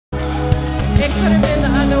It could have been the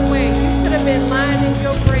other way. You could have been lying in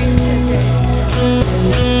your grave today.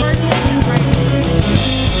 Just worship him right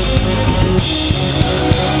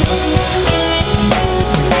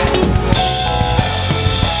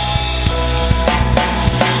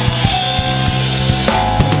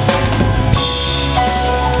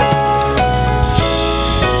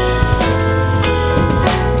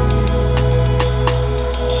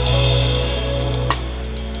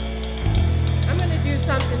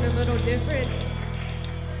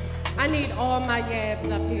I need all my yabs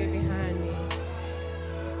up here behind me.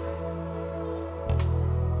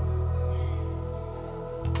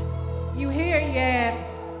 You hear yabs,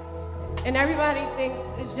 and everybody thinks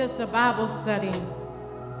it's just a Bible study.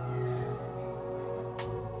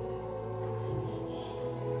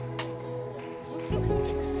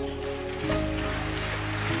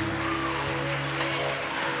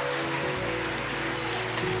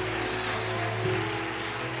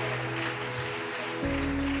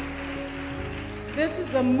 This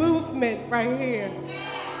is a movement right here.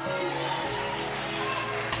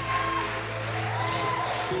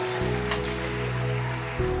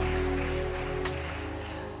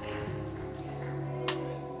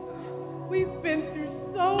 We've been through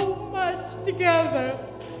so much together.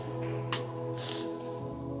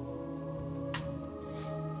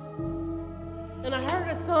 And I heard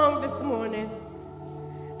a song this morning,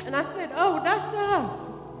 and I said, oh, that's us.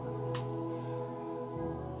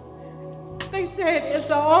 They said, it's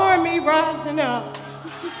the army rising up.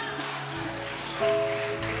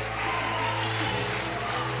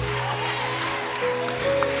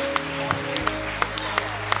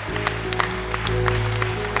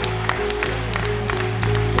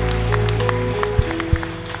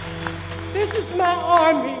 This is my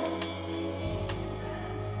army.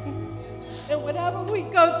 And whatever we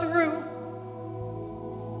go through,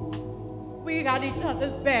 we got each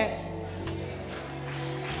other's back.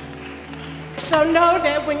 So know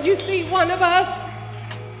that when you see one of us,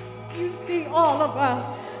 you see all of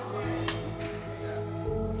us.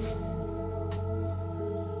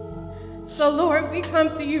 So Lord, we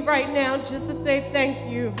come to you right now just to say thank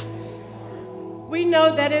you. We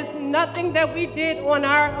know that it's nothing that we did on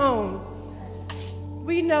our own.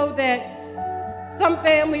 We know that some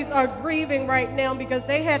families are grieving right now because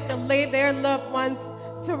they had to lay their loved ones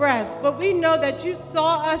to rest. But we know that you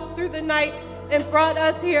saw us through the night and brought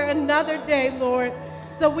us here another day, Lord.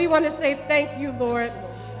 So we want to say thank you, Lord.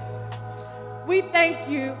 We thank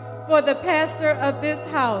you for the pastor of this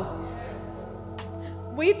house.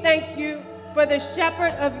 We thank you for the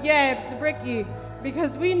shepherd of Yabs, Ricky,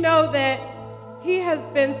 because we know that he has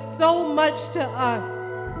been so much to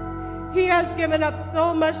us. He has given up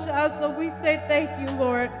so much to us, so we say thank you,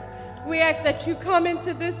 Lord. We ask that you come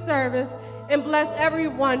into this service and bless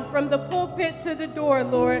everyone from the pulpit to the door,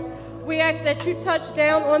 Lord. We ask that you touch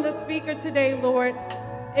down on the speaker today, Lord,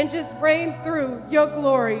 and just reign through your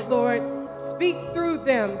glory, Lord. Speak through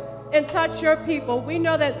them and touch your people. We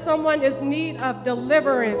know that someone is in need of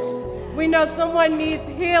deliverance. We know someone needs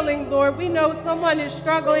healing, Lord. We know someone is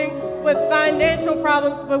struggling with financial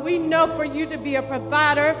problems, but we know for you to be a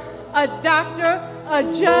provider, a doctor, a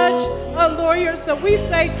judge, a lawyer. So we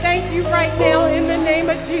say thank you right now in the name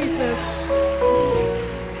of Jesus.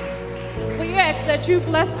 We ask that you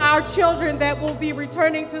bless our children that will be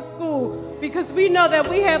returning to school, because we know that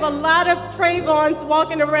we have a lot of Trayvons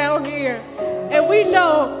walking around here. And we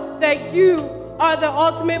know that you are the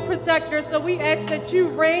ultimate protector, so we ask that you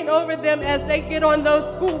reign over them as they get on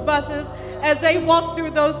those school buses, as they walk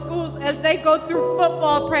through those schools, as they go through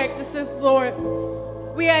football practices, Lord.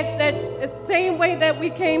 We ask that the same way that we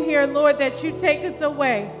came here, Lord, that you take us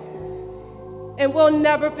away. And we'll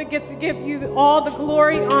never forget to give you all the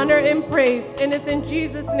glory, honor, and praise. And it's in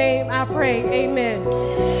Jesus' name I pray. Amen.